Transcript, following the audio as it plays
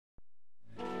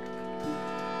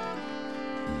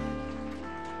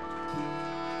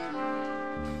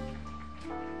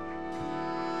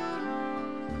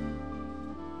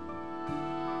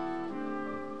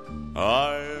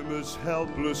as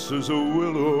helpless as a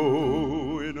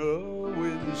willow in a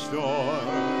windstorm.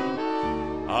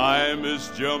 I'm as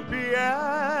jumpy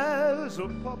as a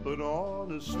puppet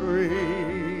on a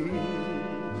string.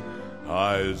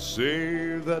 I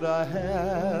say that I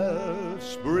have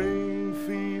spring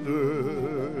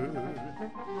fever,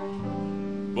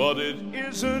 but it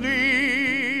isn't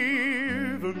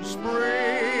even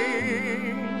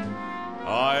spring.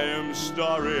 I am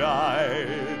starry-eyed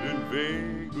and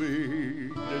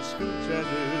vaguely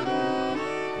discontented,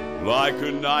 like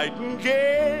a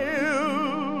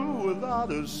nightingale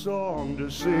without a song to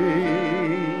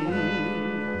sing.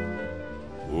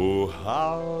 Oh,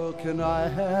 how can I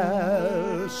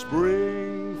have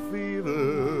spring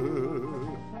fever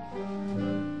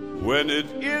when it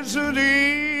isn't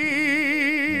even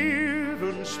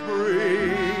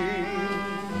spring?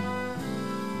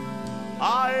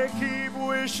 I keep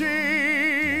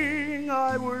wishing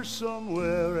I were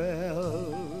somewhere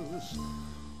else,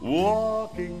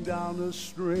 walking down a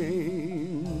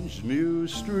strange new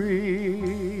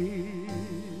street,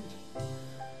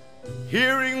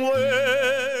 hearing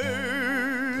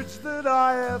words that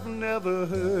I have never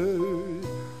heard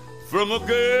from a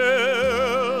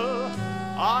girl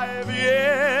I have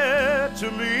yet to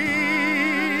meet.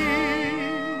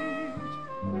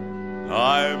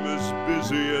 I'm as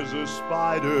busy as a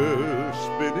spider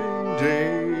spinning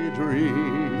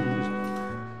daydreams.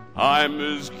 I'm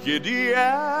as giddy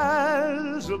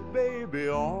as a baby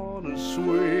on a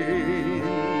swing.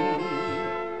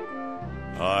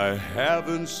 I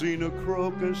haven't seen a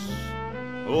crocus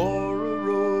or a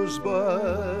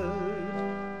rosebud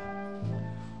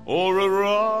or a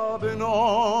robin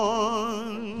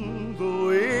on the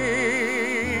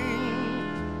wing,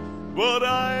 but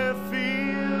I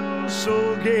feel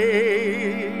so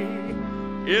gay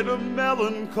in a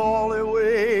melancholy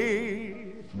way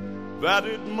that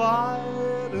it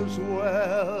might as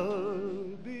well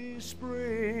be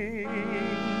spring.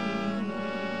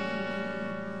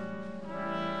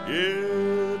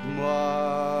 It might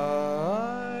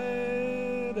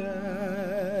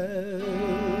as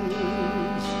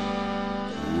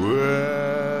well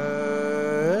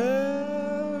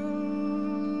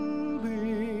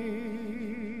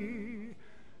be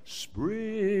spring.